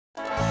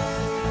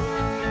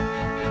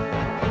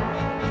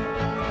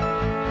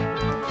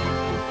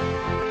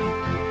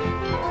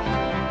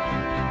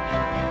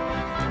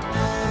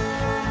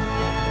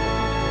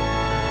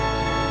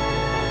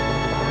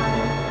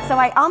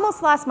I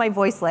almost lost my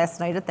voice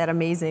last night at that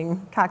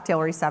amazing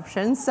cocktail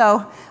reception, so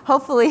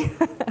hopefully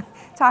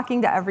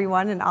talking to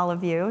everyone and all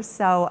of you.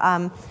 So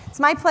it's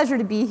my pleasure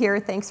to be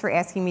here. Thanks for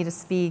asking me to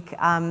speak.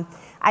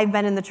 I've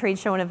been in the trade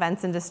show and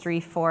events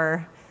industry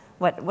for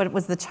what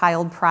was the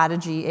child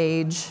prodigy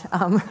age,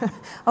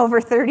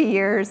 over 30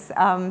 years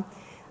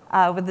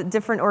with the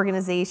different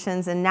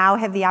organizations, and now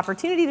have the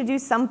opportunity to do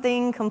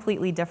something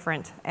completely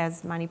different,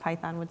 as Monty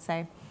Python would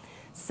say.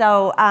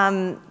 So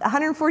a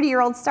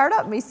 140-year-old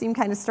startup may seem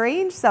kind of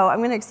strange, so I'm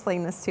going to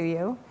explain this to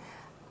you.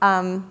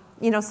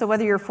 So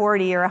whether you're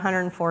 40 or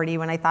 140,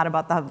 when I thought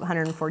about the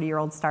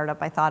 140-year-old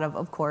startup, I thought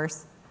of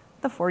course,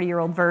 the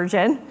 40-year-old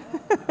version.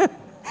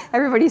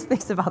 Everybody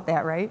thinks about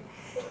that, right?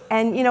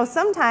 And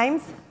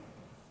sometimes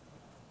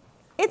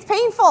it's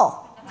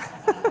painful,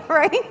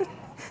 right?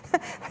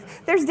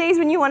 There's days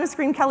when you want to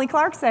scream Kelly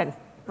Clarkson,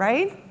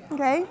 right?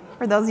 Okay,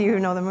 for those of you who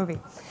know the movie.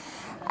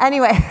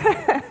 Anyway,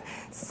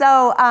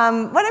 so what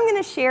I'm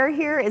going to share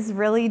here is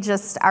really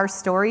just our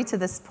story to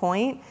this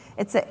point.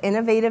 It's an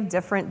innovative,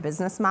 different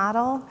business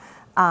model,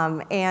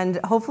 and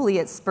hopefully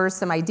it spurs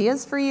some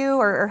ideas for you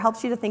or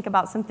helps you to think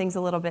about some things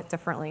a little bit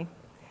differently.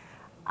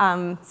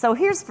 So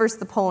here's first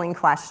the polling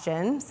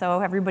question. So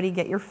everybody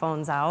get your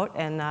phones out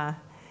and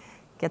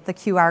get the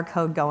QR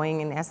code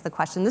going and ask the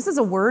question. This is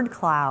a word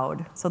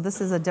cloud, so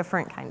this is a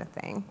different kind of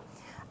thing.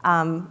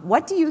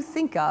 What do you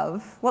think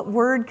of? What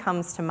word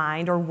comes to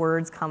mind or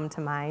words come to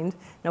mind?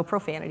 No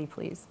profanity,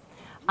 please.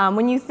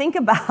 When you think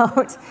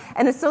about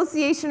an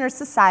association or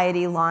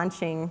society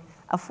launching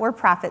a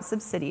for-profit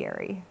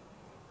subsidiary.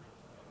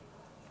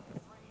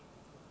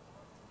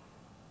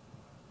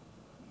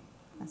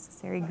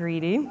 Necessary,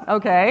 greedy.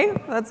 Okay,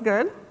 that's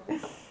good.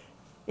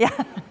 Yeah,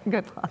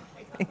 good luck.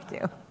 Thank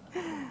you.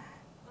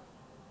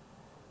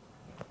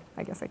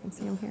 I guess I can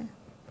see them here.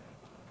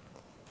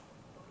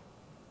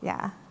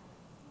 Yeah.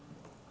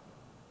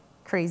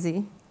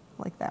 Crazy,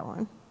 like that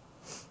one.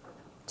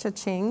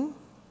 Cha-ching.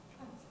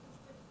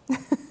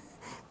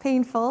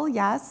 Painful,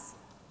 yes.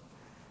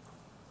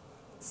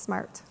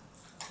 Smart.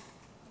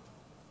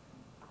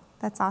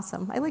 That's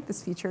awesome. I like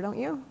this feature, don't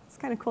you? It's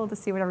kind of cool to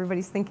see what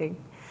everybody's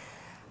thinking.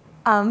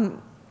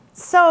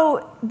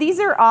 So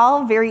these are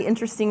all very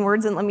interesting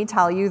words, and let me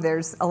tell you,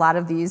 there's a lot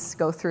of these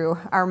go through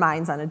our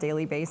minds on a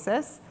daily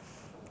basis.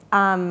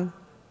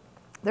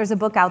 There's a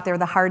book out there,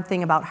 The Hard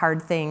Thing About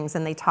Hard Things,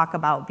 and they talk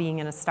about being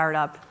in a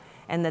startup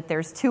and that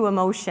there's two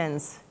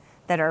emotions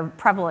that are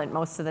prevalent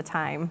most of the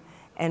time.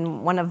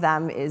 And one of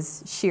them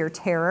is sheer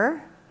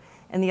terror,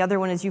 and the other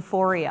one is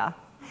euphoria.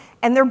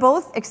 And they're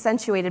both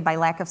accentuated by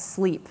lack of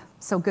sleep,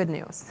 so good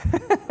news.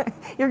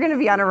 You're going to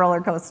be on a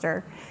roller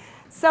coaster.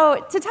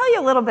 So to tell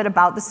you a little bit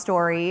about the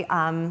story,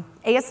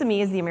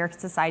 ASME is the American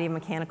Society of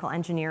Mechanical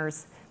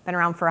Engineers, been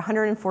around for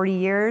 140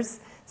 years,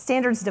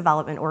 standards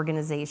development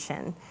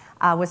organization,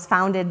 was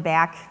founded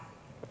back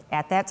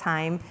at that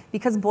time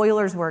because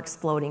boilers were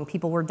exploding.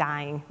 People were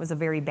dying. It was a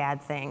very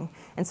bad thing.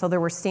 And so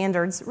there were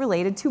standards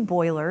related to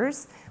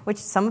boilers, which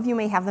some of you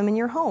may have them in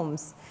your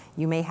homes.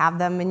 You may have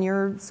them in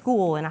your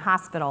school, in a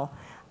hospital.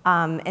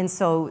 And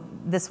so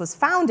this was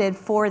founded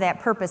for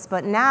that purpose,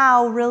 but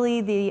now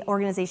really the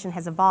organization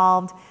has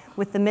evolved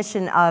with the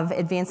mission of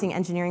advancing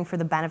engineering for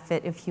the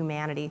benefit of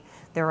humanity.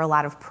 There are a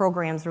lot of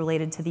programs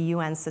related to the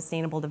UN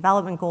Sustainable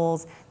Development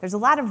Goals. There's a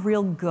lot of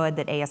real good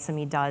that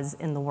ASME does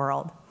in the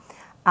world.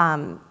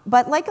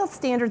 But like a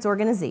standards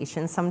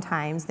organization,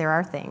 sometimes there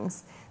are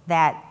things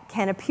that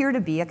can appear to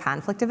be a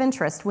conflict of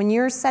interest. When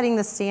you're setting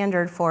the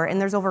standard for,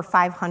 and there's over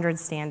 500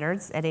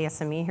 standards at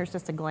ASME, here's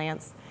just a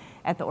glance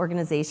at the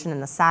organization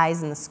and the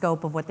size and the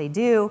scope of what they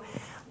do,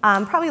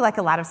 probably like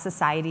a lot of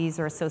societies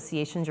or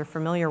associations you're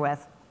familiar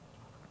with.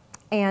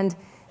 And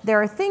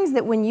there are things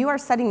that when you are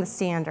setting the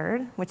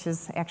standard, which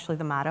is actually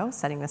the motto,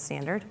 setting the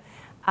standard,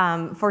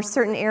 for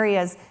certain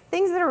areas,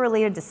 things that are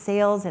related to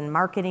sales and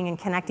marketing and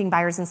connecting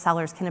buyers and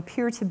sellers can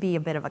appear to be a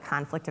bit of a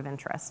conflict of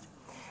interest.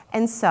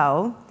 And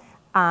so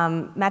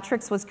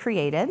Metrix was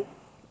created,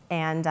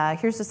 and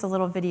here's just a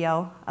little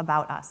video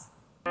about us.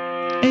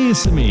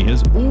 ASME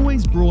has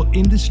always brought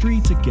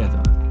industry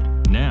together.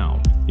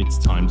 Now it's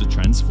time to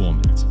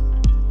transform it.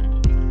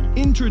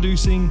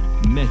 Introducing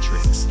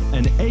Metrix,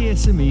 an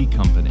ASME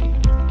company.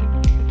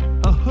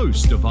 A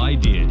host of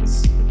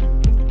ideas,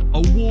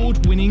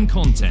 award-winning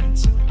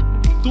content,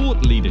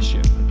 thought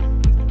leadership,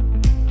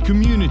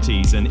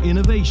 communities and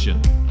innovation.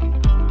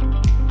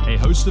 A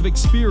host of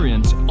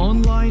experience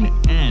online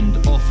and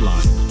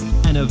offline.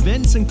 An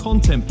events and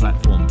content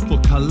platform for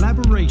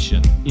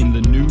collaboration in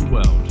the new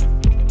world.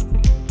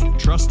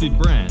 Trusted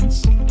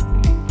brands,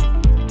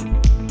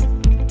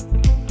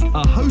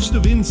 a host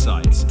of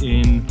insights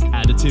in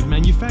additive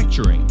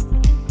manufacturing,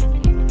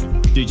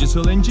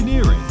 digital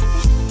engineering,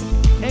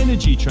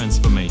 energy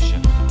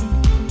transformation,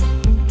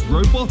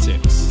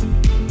 robotics.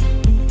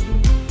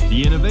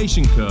 The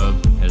innovation curve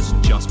has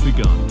just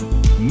begun.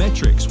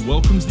 Metrix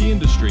welcomes the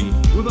industry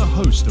with a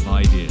host of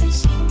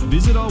ideas.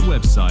 Visit our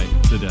website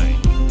today.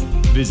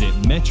 Visit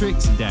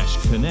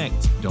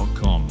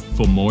metrix-connect.com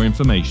for more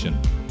information.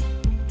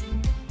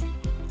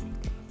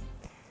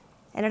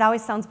 And it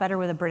always sounds better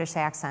with a British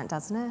accent,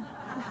 doesn't it?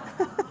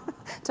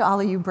 To all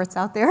of you Brits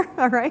out there,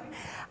 all right?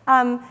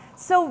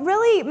 So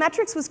really,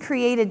 Metrix was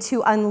created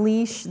to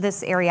unleash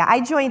this area. I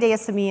joined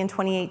ASME in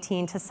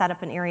 2018 to set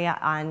up an area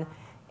on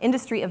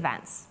industry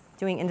events,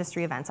 doing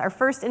industry events. Our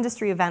first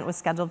industry event was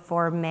scheduled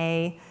for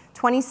May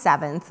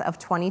 27th of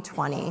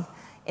 2020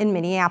 in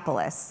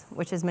Minneapolis,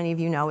 which, as many of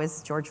you know,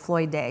 is George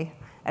Floyd Day,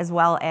 as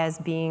well as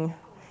being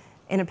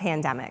in a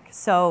pandemic.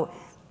 So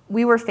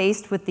we were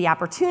faced with the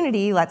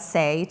opportunity, let's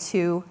say,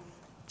 to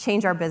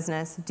change our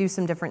business, do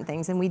some different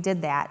things, and we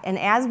did that. And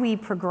as we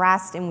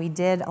progressed and we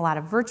did a lot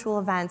of virtual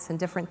events and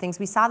different things,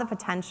 we saw the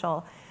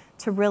potential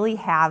to really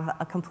have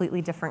a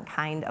completely different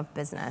kind of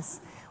business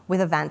with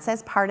events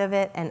as part of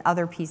it and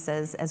other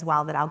pieces as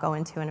well that I'll go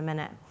into in a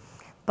minute.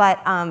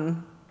 But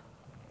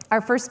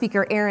our first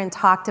speaker, Aaron,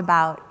 talked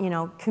about,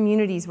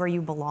 communities where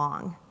you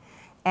belong.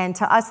 And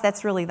to us,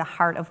 that's really the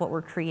heart of what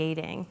we're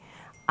creating.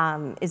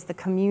 Is the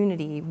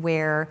community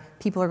where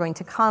people are going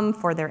to come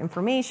for their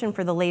information,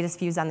 for the latest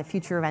views on the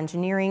future of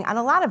engineering, on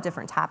a lot of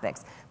different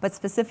topics, but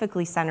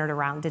specifically centered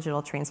around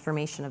digital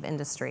transformation of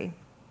industry.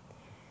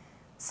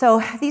 So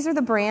these are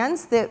the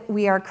brands that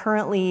we are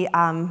currently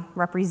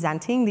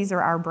representing. These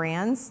are our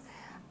brands.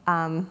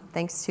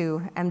 Thanks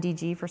to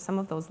MDG for some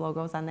of those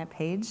logos on that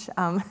page.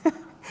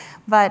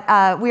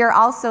 But we are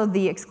also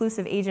the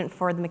exclusive agent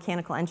for the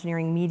Mechanical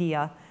Engineering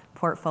Media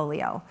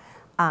portfolio.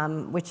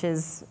 Which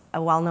is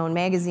a well-known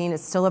magazine.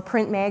 It's still a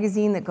print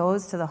magazine that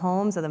goes to the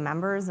homes of the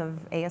members of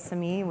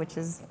ASME, which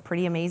is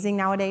pretty amazing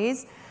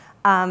nowadays.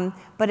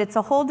 But it's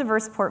a whole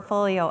diverse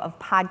portfolio of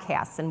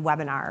podcasts and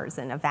webinars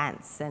and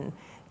events and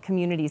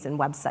communities and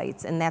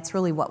websites, and that's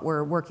really what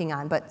we're working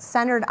on, but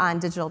centered on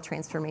digital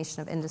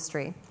transformation of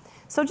industry.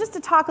 So just to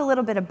talk a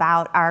little bit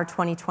about our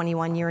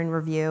 2021 year in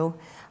review,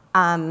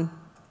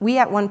 we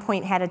at one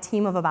point had a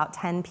team of about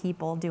 10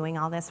 people doing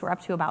all this. We're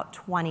up to about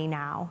 20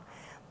 now.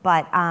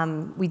 But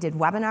we did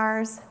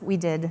webinars, we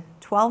did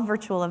 12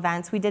 virtual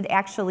events, we did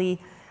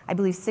actually, I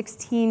believe,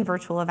 16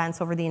 virtual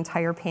events over the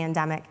entire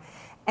pandemic.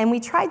 And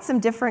we tried some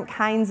different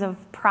kinds of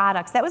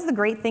products. That was the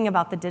great thing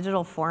about the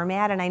digital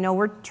format, and I know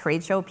we're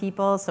trade show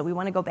people, so we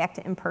want to go back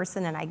to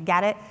in-person, and I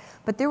get it.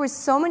 But there was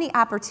so many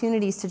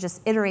opportunities to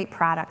just iterate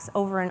products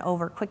over and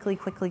over,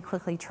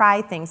 quickly,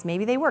 try things.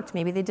 Maybe they worked,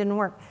 maybe they didn't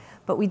work.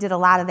 But we did a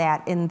lot of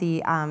that in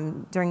the,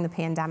 during the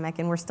pandemic,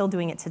 and we're still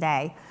doing it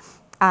today.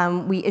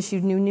 We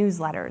issued new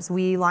newsletters.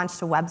 We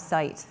launched a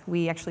website.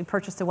 We actually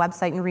purchased a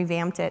website and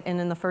revamped it, and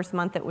in the first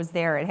month it was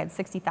there, it had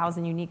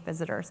 60,000 unique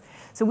visitors.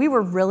 So we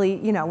were really,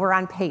 we're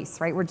on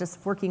pace, right? We're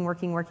just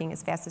working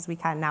as fast as we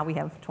can. Now we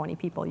have 20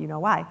 people, you know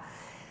why.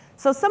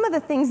 So some of the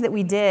things that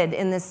we did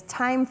in this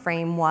time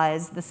frame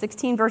was the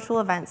 16 virtual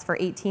events for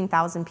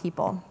 18,000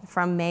 people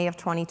from May of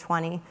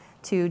 2020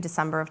 to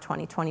December of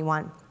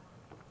 2021.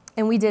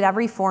 And we did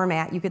every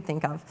format you could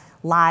think of: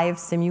 live,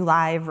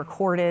 simu-live,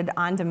 recorded,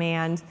 on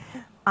demand.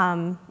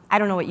 I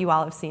don't know what you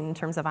all have seen in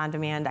terms of on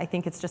demand. I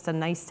think it's just a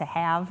nice to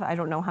have. I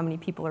don't know how many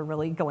people are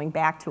really going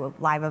back to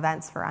live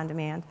events for on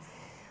demand.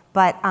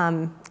 But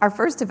our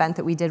first event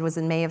that we did was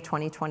in May of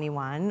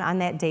 2021, on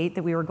that date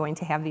that we were going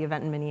to have the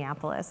event in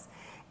Minneapolis.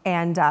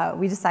 And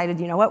we decided,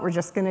 you know what, we're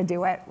just going to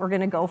do it. We're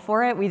going to go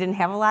for it. We didn't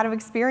have a lot of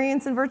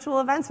experience in virtual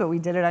events, but we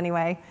did it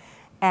anyway.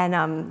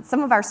 And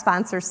some of our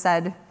sponsors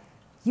said,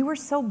 "You were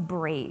so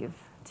brave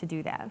to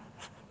do that."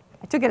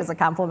 I took it as a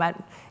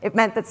compliment. It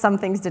meant that some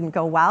things didn't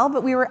go well,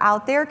 but we were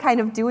out there kind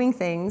of doing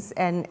things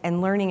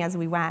and learning as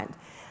we went.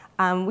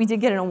 We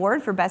did get an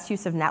award for best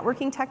use of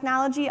networking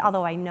technology,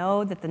 although I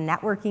know that the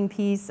networking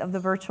piece of the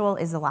virtual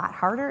is a lot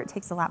harder. It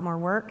takes a lot more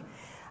work.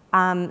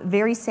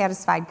 Very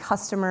satisfied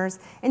customers,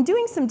 and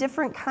doing some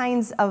different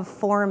kinds of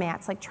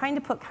formats, like trying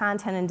to put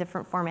content in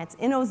different formats.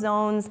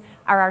 InnoZones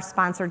are our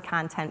sponsored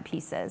content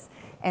pieces,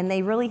 and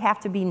they really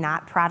have to be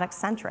not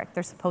product-centric.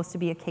 They're supposed to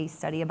be a case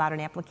study about an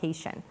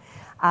application.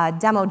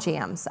 Demo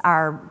jams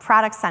are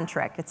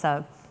product-centric. It's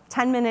a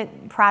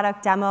 10-minute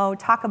product demo.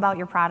 Talk about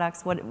your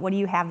products. What do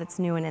you have that's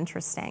new and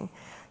interesting?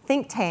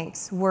 Think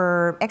tanks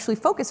were actually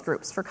focus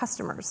groups for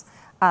customers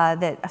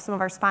that some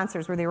of our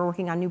sponsors, where they were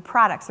working on new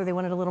products or they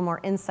wanted a little more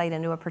insight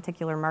into a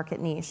particular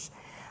market niche.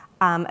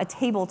 A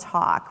table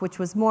talk, which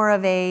was more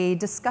of a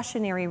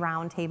discussionary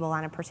roundtable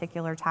on a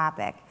particular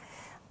topic.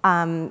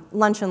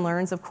 Lunch and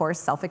Learns, of course,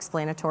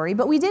 self-explanatory,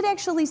 but we did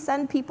actually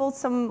send people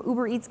some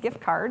Uber Eats gift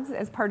cards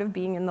as part of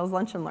being in those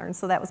Lunch and Learns,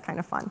 so that was kind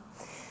of fun.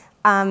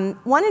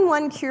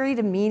 One-on-one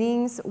curated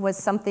meetings was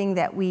something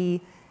that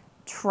we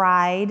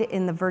tried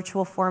in the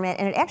virtual format,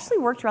 and it actually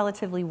worked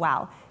relatively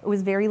well. It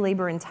was very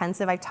labor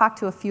intensive. I've talked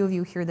to a few of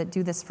you here that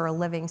do this for a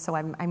living, so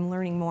I'm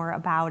learning more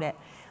about it.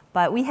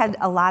 But we had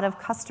a lot of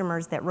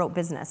customers that wrote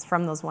business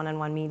from those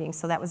one-on-one meetings,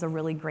 so that was a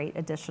really great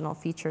additional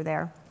feature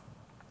there.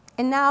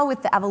 And now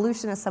with the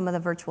evolution of some of the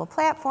virtual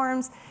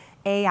platforms,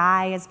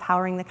 AI is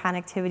powering the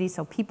connectivity,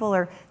 so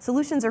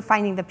solutions are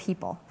finding the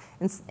people,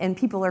 and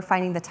people are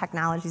finding the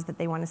technologies that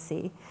they want to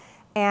see.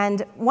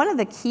 And one of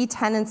the key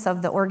tenets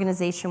of the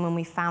organization when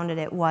we founded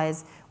it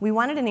was we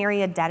wanted an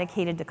area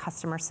dedicated to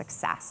customer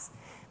success,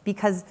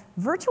 because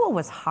virtual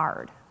was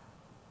hard,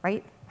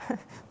 right?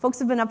 Folks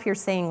have been up here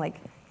saying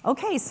like,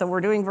 okay, so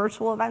we're doing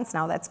virtual events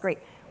now, that's great.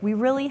 We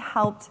really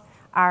helped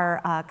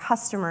our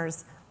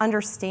customers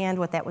understand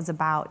what that was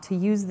about, to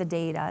use the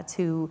data,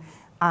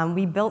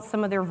 we built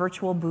some of their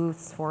virtual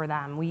booths for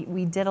them.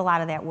 We did a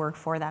lot of that work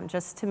for them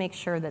just to make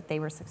sure that they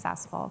were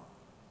successful.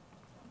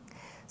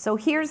 So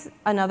here's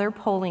another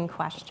polling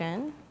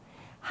question.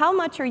 How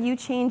much are you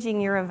changing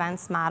your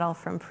events model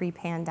from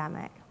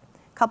pre-pandemic?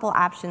 A couple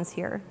options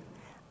here.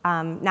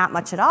 Not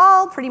much at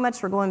all, pretty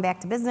much we're going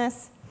back to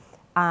business,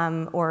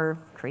 or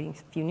creating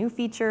a few new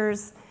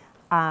features.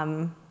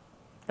 Oh,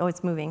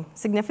 it's moving.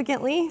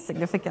 Significantly?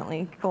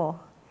 Significantly, cool.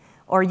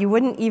 Or you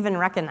wouldn't even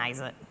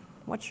recognize it.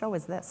 What show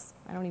is this?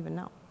 I don't even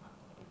know.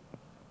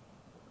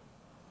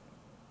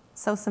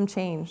 So some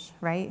change,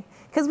 right?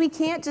 Because we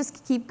can't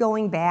just keep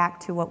going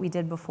back to what we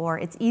did before.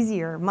 It's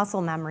easier,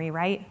 muscle memory,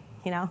 right?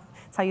 You know,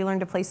 it's how you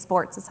learn to play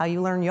sports. It's how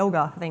you learn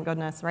yoga, thank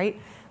goodness,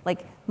 right?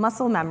 Like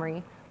muscle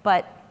memory,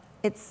 but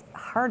it's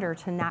harder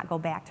to not go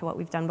back to what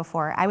we've done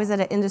before. I was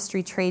at an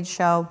industry trade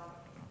show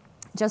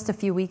just a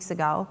few weeks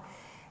ago,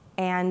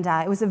 and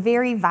it was a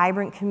very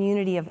vibrant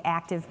community of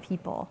active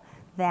people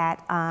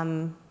that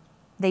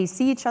they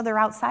see each other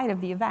outside of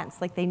the events,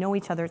 like they know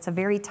each other. It's a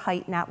very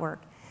tight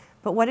network.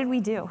 But what did we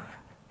do?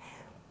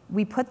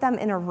 We put them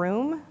in a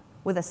room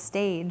with a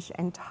stage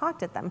and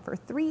talked at them for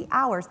 3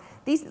 hours.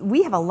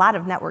 We have a lot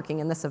of networking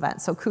in this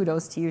event, so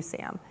kudos to you,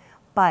 Sam.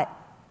 But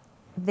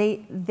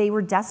they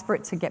were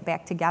desperate to get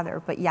back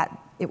together, but yet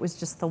it was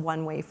just the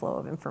one-way flow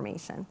of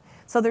information.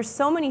 So there's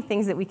so many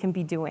things that we can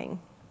be doing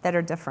that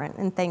are different,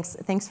 and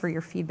thanks for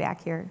your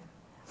feedback here.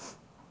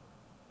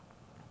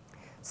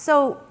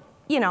 So,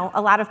 you know,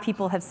 a lot of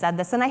people have said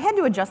this, and I had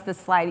to adjust this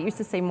slide. It used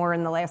to say more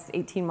in the last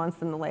 18 months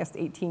than the last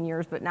 18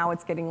 years, but now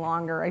it's getting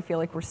longer. I feel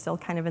like we're still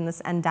kind of in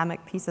this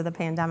endemic piece of the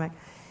pandemic.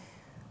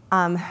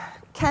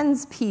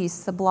 Ken's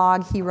piece, the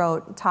blog he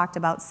wrote, talked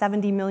about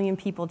 70 million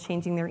people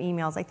changing their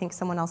emails. I think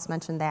someone else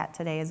mentioned that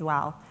today as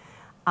well.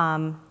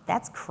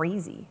 That's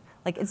crazy.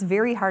 Like, it's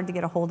very hard to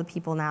get a hold of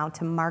people now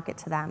to market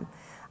to them.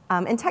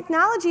 And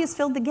technology has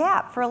filled the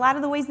gap for a lot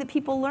of the ways that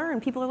people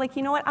learn. People are like,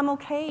 you know what, I'm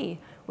okay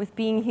with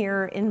being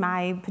here in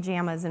my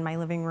pajamas in my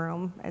living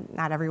room.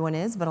 Not everyone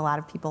is, but a lot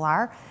of people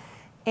are.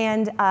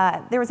 And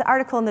there was an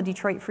article in the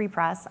Detroit Free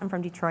Press, I'm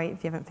from Detroit,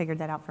 if you haven't figured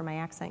that out from my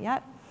accent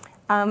yet,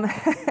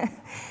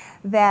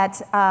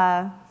 that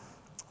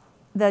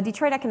the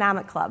Detroit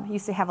Economic Club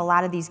used to have a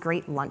lot of these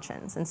great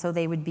luncheons. And so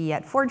they would be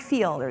at Ford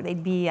Field, or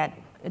they'd be at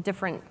a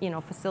different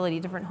facility,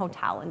 different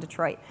hotel in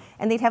Detroit.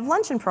 And they'd have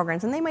luncheon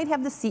programs, and they might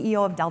have the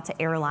CEO of Delta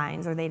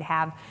Airlines, or they'd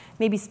have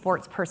maybe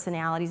sports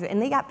personalities,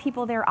 and they got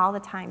people there all the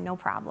time, no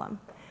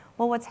problem.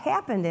 Well, what's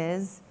happened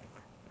is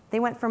they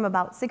went from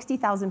about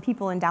 60,000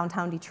 people in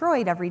downtown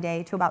Detroit every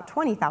day to about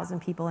 20,000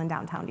 people in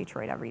downtown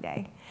Detroit every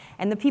day.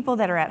 And the people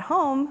that are at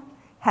home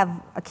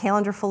have a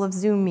calendar full of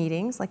Zoom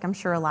meetings, like I'm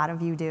sure a lot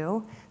of you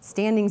do,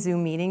 standing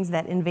Zoom meetings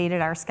that invaded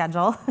our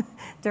schedule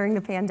during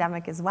the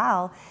pandemic as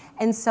well.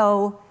 And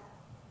so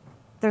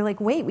they're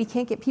like, wait, we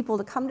can't get people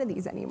to come to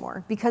these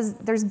anymore, because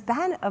there's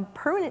been a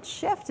permanent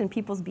shift in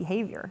people's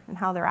behavior and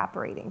how they're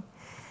operating.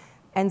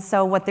 And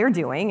so what they're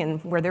doing,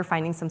 and where they're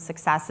finding some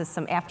success, is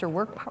some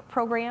after-work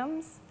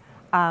programs.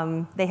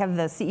 They have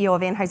the CEO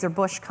of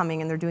Anheuser-Busch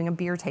coming, and they're doing a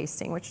beer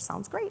tasting, which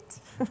sounds great.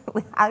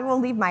 I will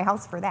leave my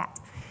house for that.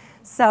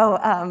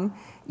 So,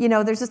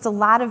 there's just a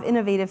lot of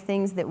innovative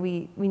things that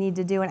we need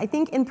to do. And I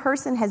think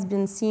in-person has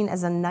been seen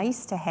as a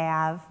nice to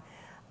have.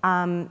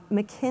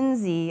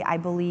 McKinsey, I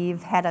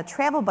believe, had a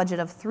travel budget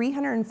of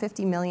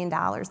 $350 million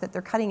that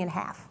they're cutting in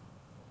half.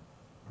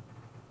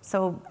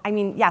 So, I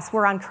mean, yes,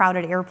 we're on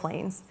crowded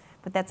airplanes,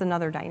 but that's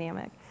another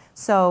dynamic.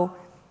 So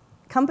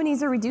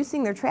companies are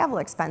reducing their travel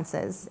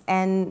expenses,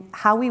 and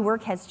how we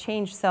work has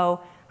changed.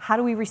 So how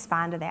do we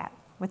respond to that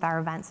with our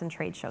events and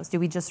trade shows? Do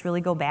we just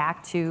really go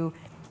back to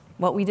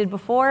what we did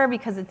before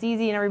because it's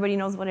easy and everybody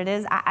knows what it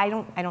is? I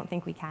don't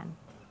think we can.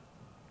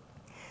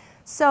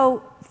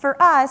 So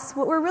for us,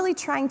 what we're really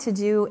trying to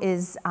do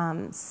is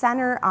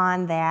center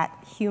on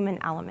that human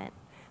element.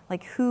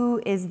 Like,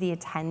 who is the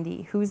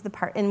attendee? Who's the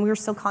part? And we're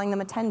still calling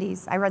them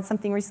attendees. I read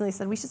something recently that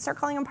said we should start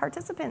calling them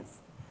participants.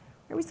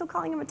 Are we still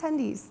calling them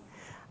attendees?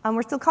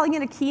 We're still calling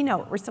it a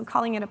keynote. We're still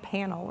calling it a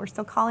panel. We're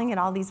still calling it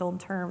all these old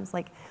terms.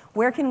 Like,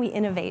 where can we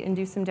innovate and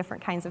do some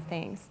different kinds of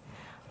things?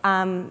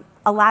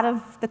 A lot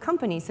of the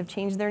companies have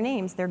changed their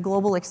names. They're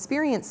global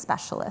experience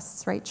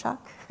specialists, right,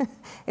 Chuck?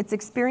 It's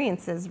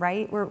experiences,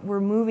 right? We're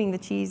moving the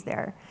cheese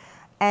there.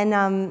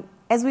 And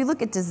as we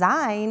look at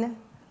design,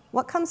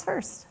 what comes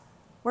first?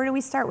 Where do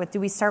we start with? Do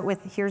we start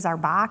with, here's our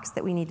box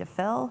that we need to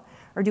fill?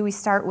 Or do we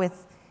start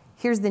with,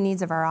 here's the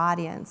needs of our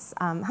audience?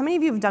 How many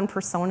of you have done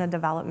persona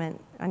development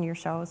on your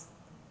shows?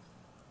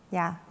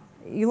 Yeah,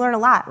 you learn a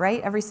lot,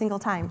 right? Every single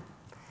time.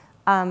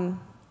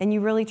 And you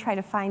really try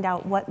to find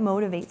out what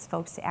motivates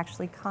folks to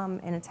actually come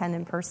and attend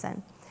in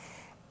person.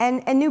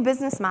 And new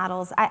business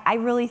models, I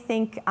really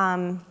think,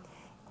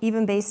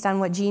 even based on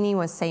what Jeannie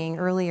was saying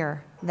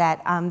earlier,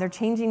 that they're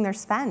changing their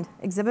spend.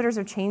 Exhibitors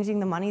are changing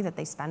the money that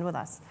they spend with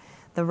us.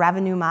 the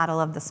revenue model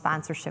of the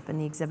sponsorship and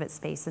the exhibit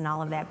space and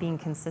all of that being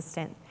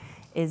consistent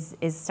is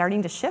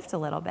starting to shift a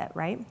little bit,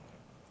 right?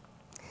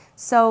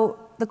 So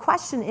the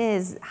question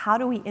is, how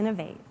do we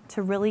innovate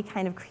to really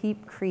kind of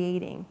keep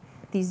creating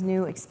these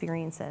new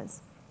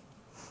experiences?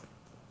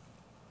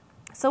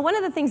 So one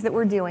of the things that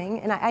we're doing,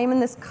 and I am in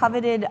this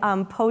coveted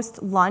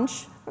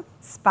post-lunch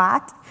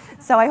spot,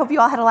 so I hope you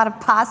all had a lot of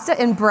pasta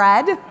and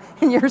bread,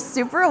 and you're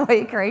super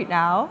awake right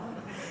now.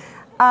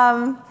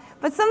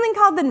 But something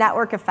called the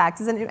network effect.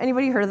 Has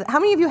anybody heard of that? How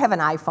many of you have an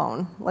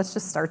iPhone? Let's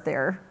just start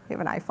there. You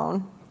have an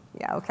iPhone?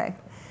 Yeah, okay.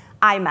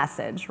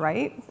 iMessage,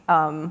 right?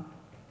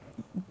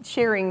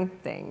 Sharing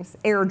things,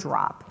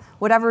 AirDrop,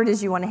 whatever it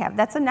is you want to have.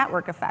 That's a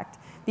network effect,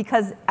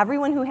 because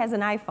everyone who has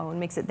an iPhone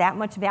makes it that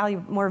much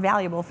more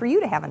valuable for you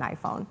to have an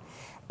iPhone.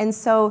 And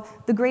so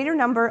the greater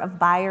number of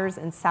buyers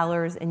and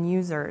sellers and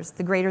users,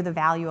 the greater the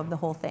value of the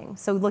whole thing.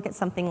 So look at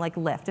something like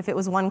Lyft. If it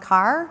was one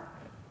car,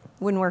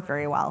 it wouldn't work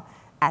very well.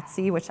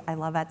 Etsy, which I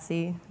love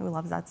Etsy. Who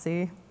loves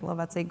Etsy? I love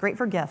Etsy. Great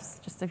for gifts.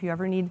 Just if you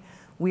ever need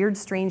weird,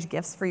 strange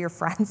gifts for your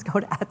friends, go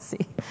to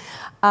Etsy.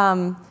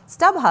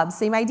 StubHub,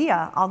 same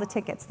idea. All the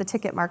tickets, the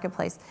ticket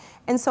marketplace.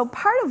 And so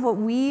part of what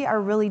we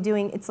are really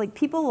doing, it's like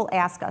people will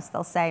ask us,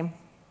 they'll say,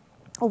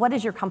 well, what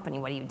is your company?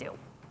 What do you do?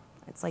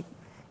 It's like,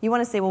 you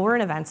want to say, well, we're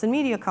an events and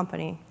media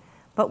company,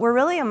 but we're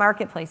really a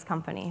marketplace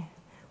company.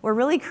 We're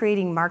really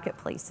creating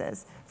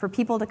marketplaces for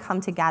people to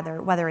come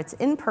together, whether it's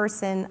in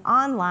person,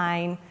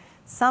 online,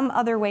 some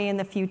other way in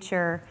the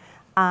future,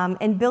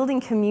 and building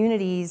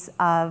communities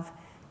of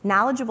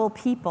knowledgeable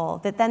people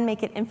that then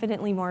make it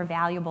infinitely more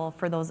valuable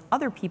for those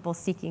other people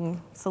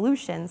seeking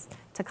solutions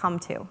to come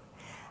to.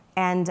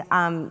 And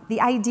the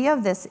idea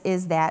of this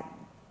is that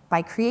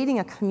by creating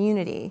a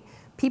community,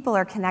 people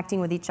are connecting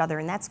with each other,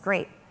 and that's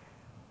great.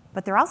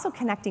 But they're also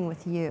connecting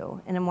with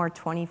you in a more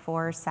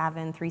 24/7,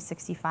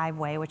 365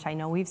 way, which I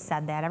know we've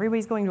said that.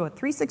 Everybody's going to a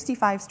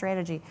 365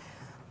 strategy.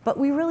 But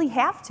we really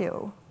have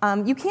to.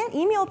 You can't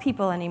email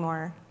people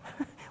anymore.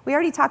 We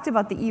already talked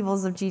about the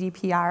evils of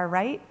GDPR,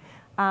 right?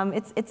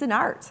 It's an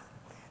art.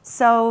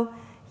 So,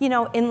 you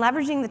know, in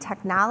leveraging the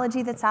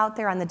technology that's out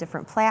there on the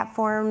different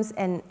platforms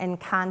and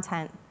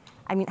content,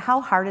 I mean,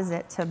 how hard is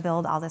it to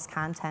build all this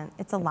content?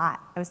 It's a lot.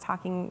 I was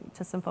talking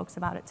to some folks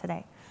about it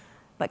today.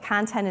 But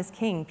content is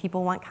king.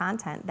 People want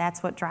content.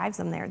 That's what drives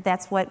them there.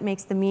 That's what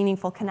makes the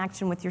meaningful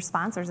connection with your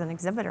sponsors and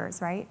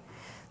exhibitors, right?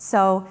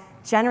 So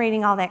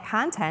generating all that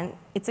content,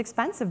 it's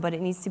expensive, but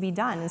it needs to be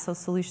done, and so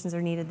solutions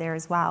are needed there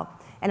as well.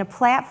 And a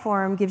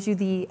platform gives you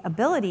the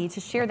ability to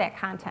share that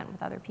content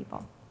with other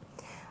people.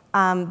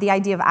 The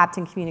idea of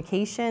opt-in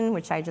communication,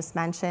 which I just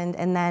mentioned,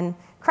 and then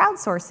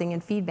crowdsourcing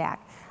and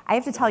feedback. I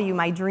have to tell you,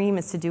 my dream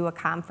is to do a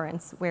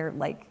conference where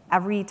like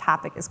every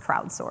topic is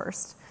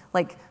crowdsourced.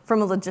 Like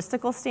from a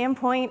logistical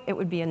standpoint, it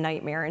would be a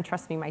nightmare, and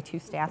trust me, my 2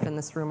 staff in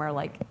this room are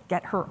like,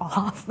 get her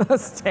off the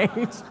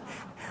stage.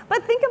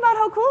 But think about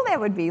how cool that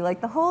would be.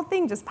 Like the whole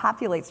thing just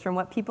populates from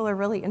what people are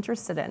really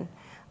interested in.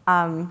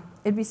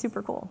 It'd be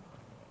super cool.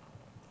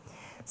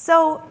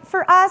 So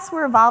for us,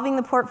 we're evolving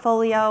the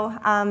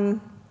portfolio.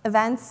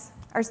 Events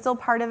are still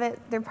part of it.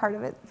 They're part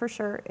of it for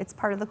sure. It's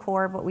part of the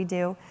core of what we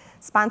do.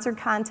 Sponsored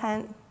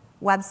content,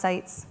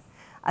 websites,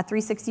 a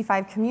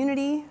 365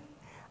 community,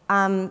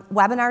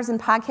 webinars and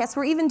podcasts.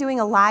 We're even doing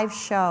a live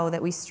show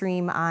that we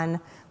stream on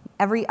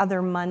every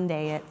other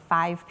Monday at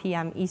 5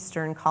 p.m.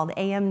 Eastern called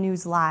AM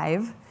News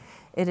Live.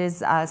 It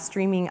is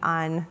streaming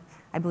on,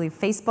 I believe,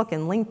 Facebook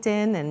and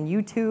LinkedIn and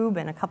YouTube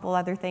and a couple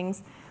other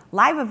things.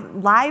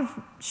 Live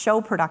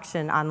show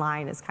production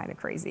online is kind of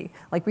crazy.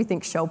 Like we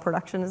think show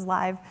production is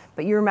live,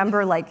 but you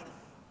remember like,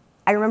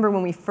 I remember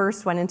when we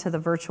first went into the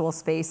virtual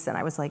space and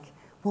I was like,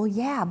 well,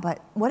 yeah, but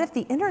what if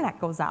the internet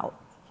goes out?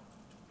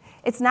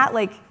 It's not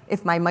like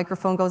if my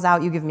microphone goes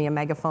out, you give me a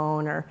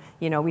megaphone, or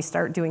you know, we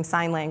start doing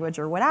sign language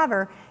or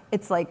whatever.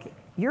 It's like,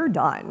 you're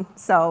done.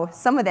 So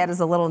some of that is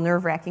a little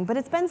nerve-wracking, but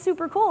it's been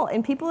super cool,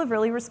 and people have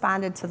really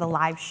responded to the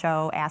live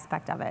show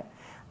aspect of it.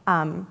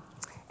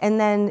 And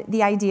then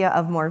the idea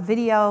of more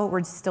video,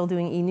 we're still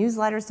doing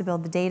e-newsletters to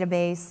build the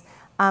database.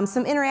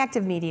 Some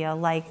interactive media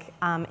like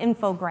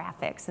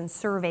infographics and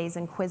surveys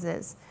and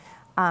quizzes.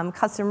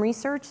 Custom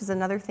research is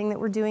another thing that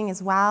we're doing,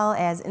 as well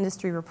as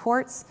industry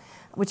reports,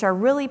 which are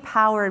really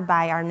powered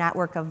by our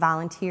network of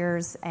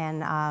volunteers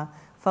and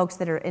folks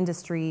that are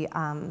industry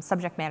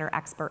subject matter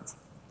experts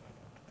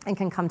and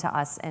can come to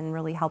us and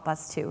really help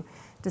us to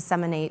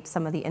disseminate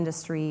some of the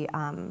industry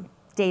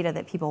data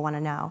that people want to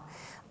know.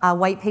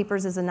 White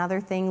papers is another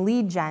thing.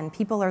 Lead gen.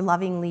 People are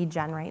loving lead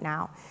gen right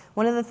now.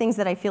 One of the things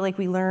that I feel like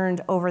we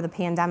learned over the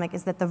pandemic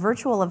is that the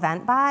virtual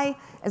event buy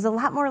is a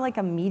lot more like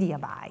a media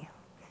buy.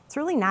 It's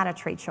really not a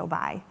trade show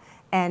buy.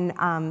 And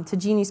to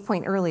Jeannie's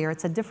point earlier,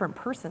 it's a different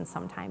person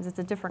sometimes. It's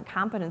a different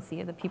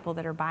competency of the people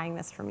that are buying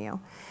this from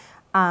you.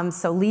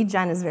 So lead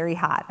gen is very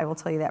hot, I will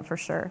tell you that for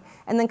sure.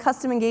 And then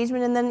custom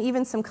engagement, and then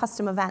even some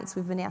custom events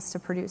we've been asked to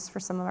produce for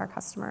some of our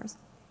customers.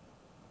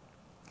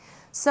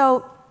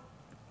 So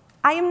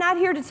I am not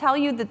here to tell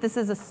you that this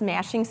is a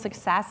smashing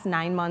success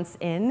 9 months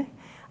in.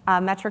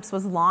 Metrix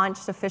was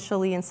launched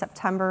officially in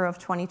September of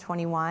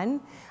 2021.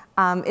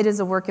 It is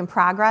a work in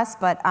progress,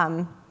 but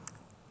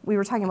we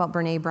were talking about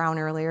Brene Brown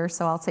earlier,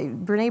 so I'll say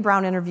Brene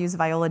Brown interviews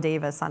Viola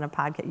Davis on a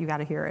podcast. You got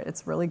to hear it.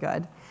 It's really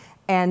good.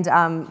 And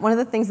one of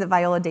the things that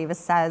Viola Davis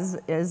says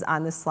is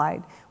on this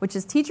slide, which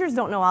is teachers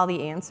don't know all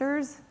the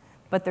answers,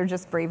 but they're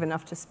just brave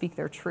enough to speak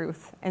their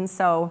truth. And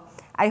so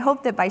I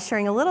hope that by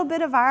sharing a little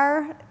bit of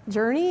our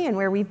journey and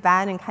where we've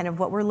been and kind of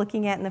what we're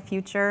looking at in the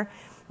future,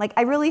 like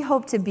I really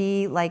hope to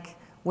be like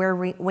where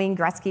Wayne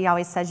Gretzky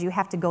always says, you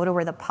have to go to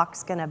where the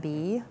puck's gonna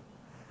be.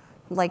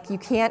 Like you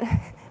can't,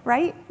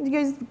 right? You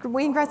guys,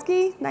 Wayne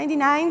Gretzky,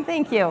 99,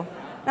 thank you.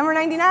 Number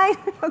 99,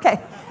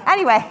 okay.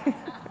 Anyway,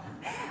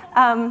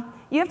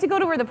 you have to go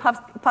to where the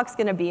puck's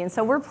gonna be. And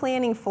so we're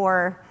planning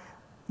for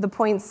the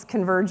points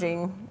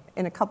converging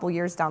in a couple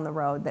years down the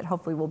road that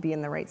hopefully we'll be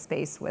in the right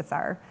space with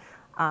our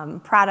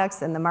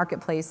products and the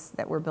marketplace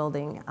that we're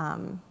building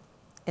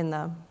in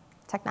the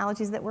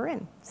technologies that we're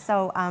in.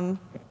 So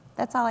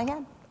that's all I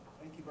had.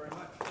 Thank you very much.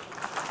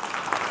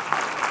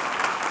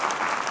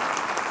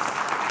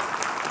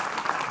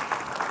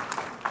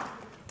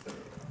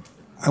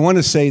 I want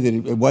to say that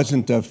it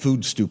wasn't a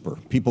food stupor.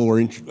 People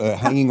were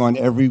hanging on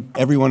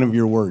every one of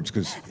your words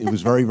because it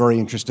was very, very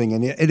interesting,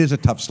 and it is a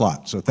tough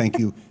slot. So thank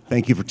you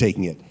for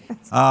taking it.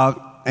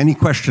 Any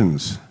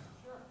questions?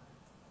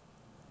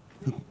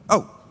 Sure.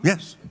 Oh,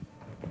 yes.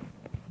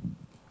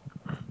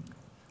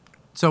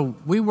 So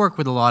we work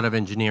with a lot of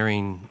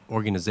engineering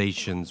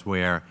organizations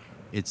where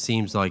it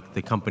seems like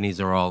the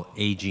companies are all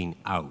aging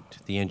out.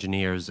 The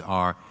engineers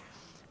are,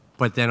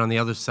 but then on the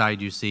other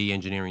side you see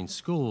engineering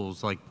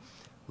schools. Like,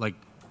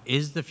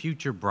 is the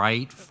future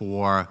bright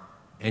for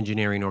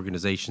engineering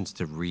organizations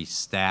to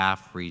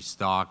restaff,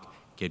 restock,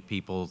 get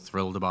people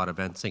thrilled about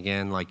events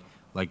again? Like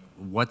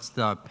what's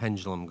the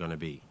pendulum going to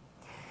be?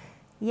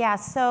 Yeah,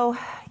 so,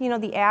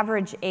 the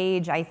average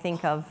age, I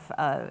think, of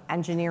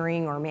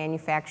engineering or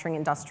manufacturing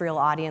industrial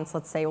audience,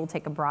 let's say we'll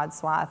take a broad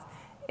swath,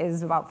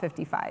 is about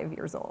 55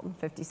 years old,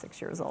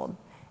 56 years old.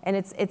 And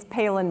it's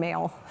pale and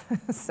male,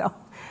 so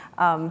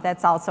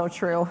that's also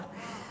true.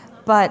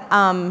 But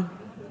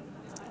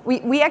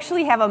we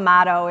actually have a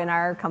motto in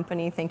our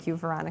company, thank you,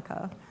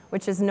 Veronica,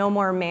 which is no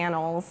more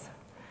manels.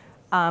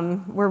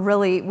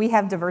 We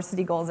have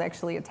diversity goals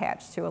actually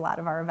attached to a lot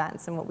of our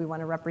events and what we want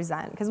to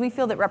represent, because we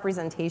feel that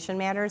representation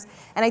matters.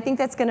 And I think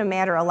that's going to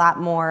matter a lot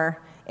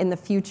more in the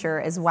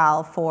future as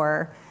well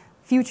for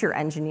future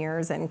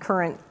engineers and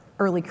current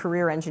early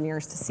career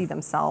engineers to see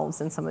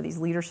themselves in some of these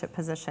leadership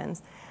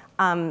positions.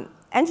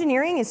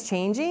 Engineering is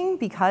changing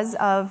because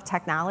of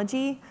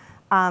technology.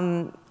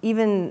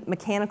 Even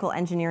mechanical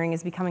engineering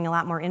is becoming a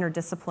lot more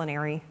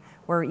interdisciplinary,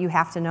 where you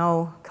have to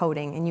know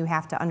coding and you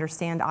have to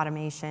understand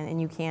automation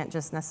and you can't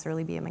just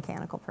necessarily be a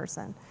mechanical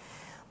person.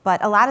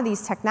 But a lot of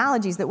these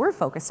technologies that we're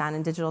focused on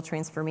in digital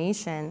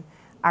transformation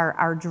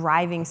are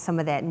driving some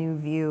of that new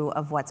view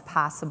of what's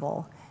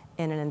possible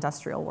in an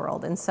industrial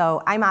world. And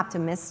so I'm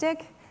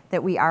optimistic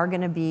that we are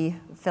going to be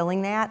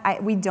filling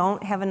that. We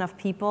don't have enough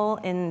people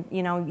in,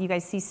 you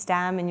guys see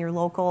STEM in your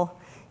local,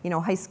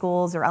 high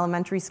schools or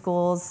elementary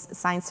schools,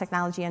 science,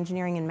 technology,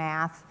 engineering, and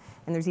math.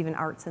 And there's even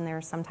arts in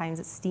there. Sometimes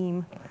it's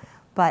STEAM.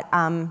 But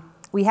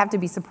we have to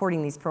be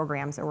supporting these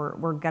programs, or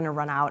we're going to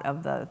run out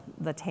of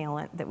the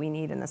talent that we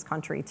need in this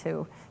country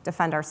to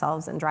defend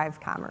ourselves and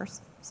drive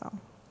commerce. So,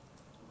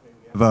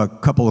 we have a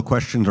couple of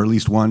questions, or at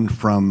least one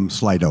from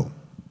Slido.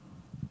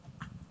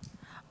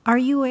 Are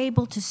you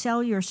able to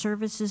sell your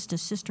services to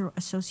sister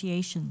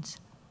associations?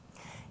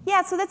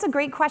 Yeah, so that's a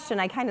great question.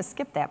 I kind of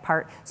skipped that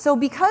part. So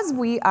because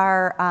we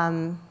are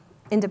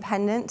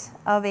independent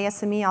of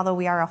ASME, although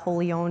we are a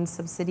wholly owned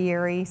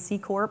subsidiary C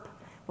Corp,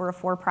 we're a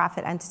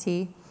for-profit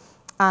entity,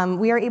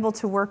 we are able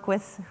to work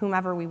with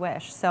whomever we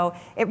wish. So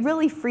it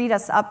really freed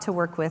us up to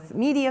work with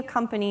media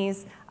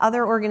companies,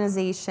 other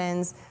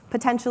organizations,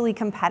 potentially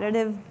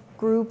competitive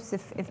groups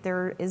if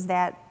there is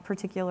that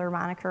particular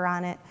moniker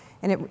on it.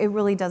 And it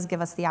really does give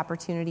us the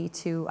opportunity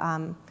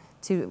to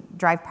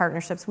drive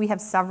partnerships. We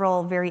have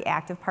several very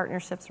active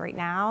partnerships right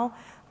now.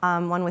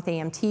 One with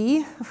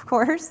AMT, of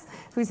course,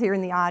 who's here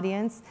in the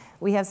audience.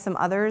 We have some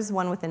others,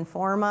 one with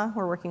Informa.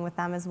 We're working with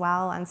them as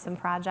well on some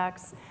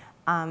projects,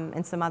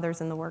 and some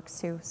others in the works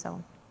too.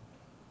 So,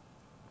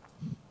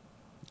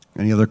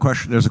 any other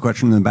question? There's a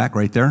question in the back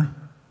right there.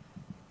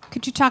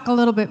 Could you talk a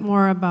little bit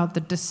more about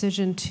the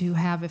decision to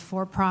have a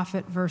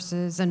for-profit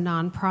versus a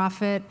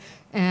nonprofit?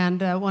 And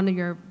one of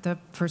the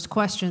first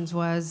questions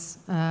was,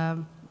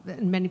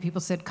 many people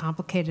said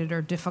complicated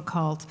or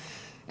difficult.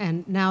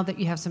 And now that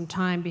you have some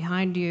time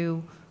behind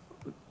you,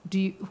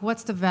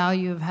 what's the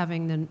value of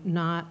having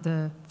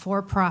the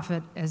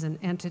for-profit as an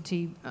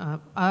entity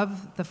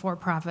of the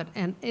for-profit?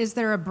 And is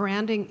there a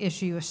branding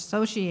issue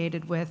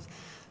associated with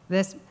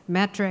this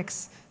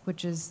Metrix,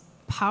 which is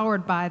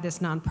powered by this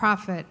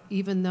nonprofit,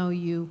 even though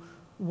you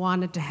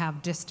wanted to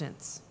have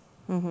distance?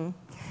 Mm-hmm.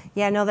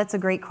 Yeah, no, that's a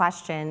great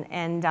question.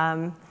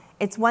 And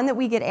it's one that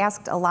we get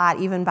asked a lot,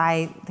 even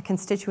by the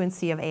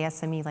constituency of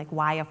ASME, like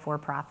why a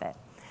for-profit?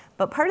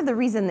 But part of the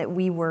reason that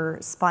we were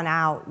spun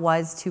out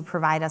was to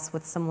provide us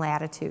with some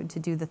latitude to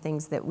do the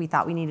things that we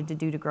thought we needed to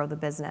do to grow the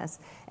business.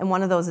 And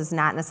one of those is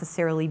not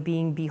necessarily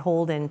being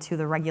beholden to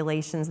the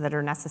regulations that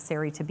are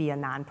necessary to be a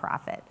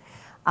nonprofit.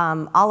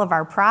 All of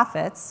our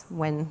profits,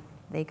 when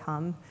they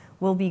come,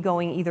 will be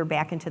going either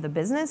back into the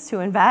business to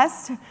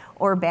invest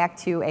or back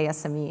to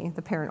ASME,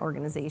 the parent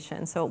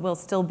organization. So it will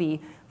still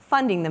be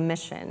funding the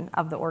mission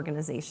of the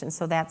organization.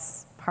 So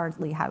that's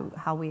partly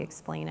how we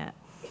explain it.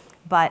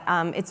 But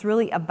it's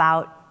really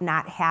about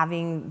not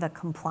having the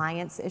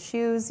compliance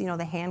issues,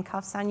 the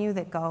handcuffs on you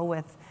that go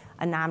with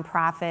a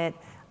nonprofit,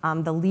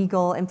 the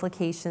legal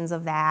implications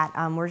of that.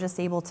 We're just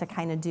able to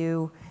kind of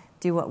do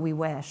what we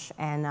wish.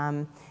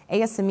 And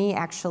ASME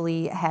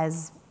actually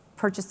has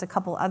purchased a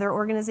couple other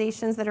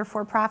organizations that are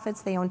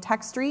for-profits. They own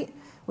Tech Street,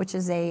 which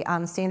is a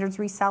standards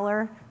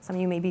reseller. Some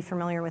of you may be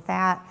familiar with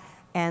that.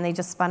 And they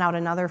just spun out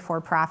another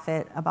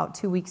for-profit about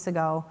 2 weeks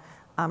ago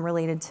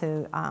related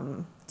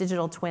to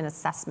digital twin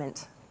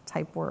assessment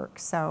type work.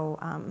 So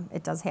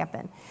it does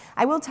happen.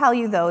 I will tell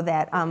you, though,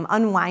 that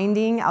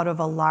unwinding out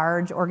of a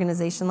large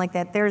organization like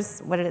that,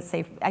 what did it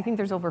say? I think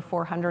there's over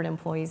 400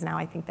 employees now.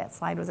 I think that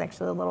slide was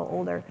actually a little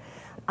older.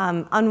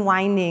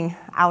 Unwinding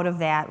out of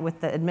that with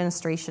the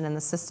administration and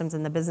the systems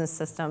and the business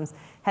systems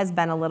has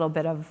been a little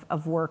bit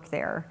of work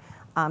there.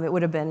 It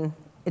would have been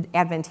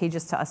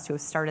advantageous to us to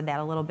have started that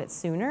a little bit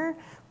sooner,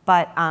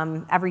 but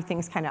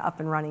everything's kind of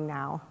up and running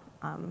now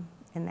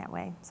in that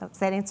way. So does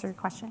that answer your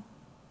question?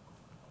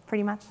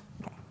 Pretty much?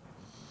 Okay.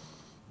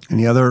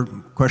 Any other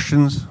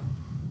questions?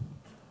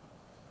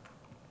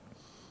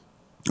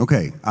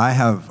 Okay, I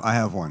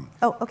have one.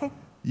 Oh, okay.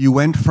 You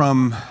went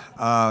from,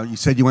 you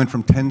said you went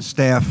from 10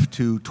 staff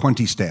to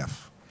 20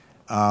 staff.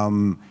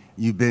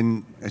 You've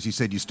been, as you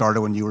said, you started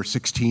when you were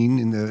 16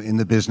 in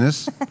the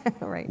business.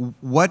 Right.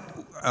 What,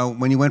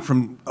 when you went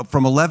from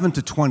 11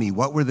 to 20,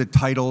 what were the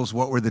titles,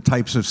 what were the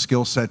types of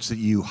skill sets that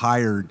you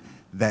hired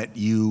that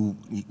you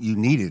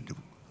needed?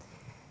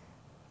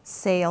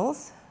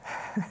 Sales,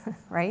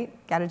 right?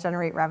 Got to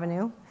generate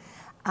revenue.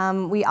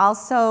 We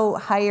also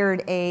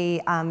hired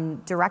a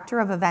director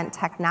of event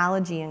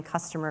technology and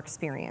customer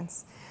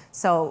experience.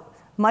 So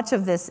much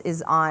of this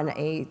is on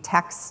a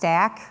tech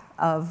stack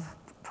of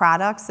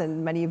products,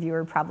 and many of you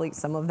are probably,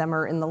 some of them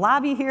are in the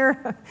lobby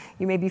here.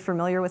 You may be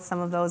familiar with some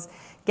of those.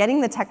 Getting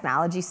the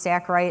technology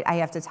stack right, I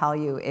have to tell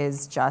you,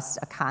 is just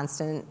a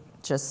constant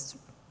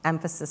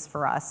emphasis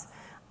for us.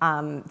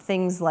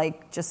 Things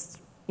like just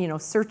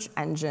search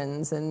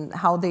engines and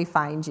how they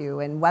find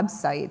you, and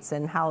websites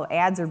and how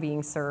ads are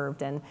being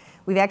served. And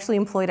we've actually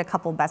employed a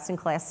couple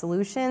best-in-class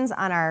solutions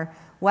on our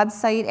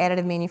website,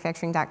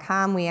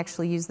 additivemanufacturing.com. We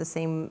actually use the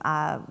same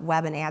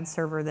web and ad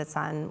server that's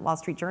on Wall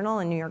Street Journal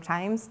and New York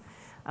Times.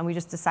 And we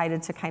just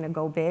decided to kind of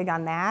go big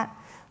on that.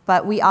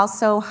 But we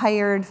also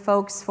hired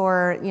folks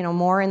for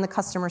more in the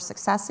customer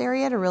success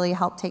area to really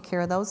help take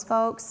care of those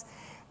folks.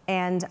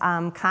 And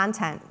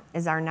content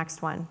is our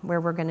next one,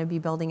 where we're going to be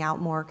building out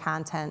more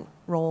content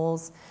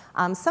roles.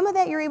 Some of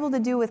that you're able to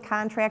do with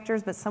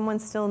contractors, but someone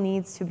still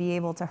needs to be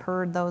able to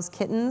herd those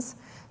kittens.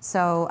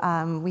 So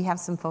we have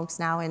some folks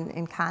now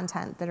in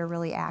content that are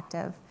really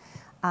active.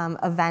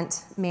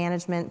 Event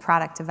management,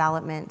 product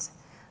development,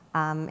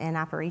 and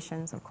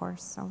operations, of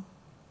course. So.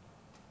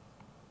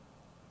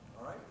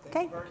 All right,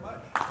 thank you very much.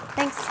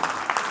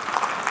 Thanks.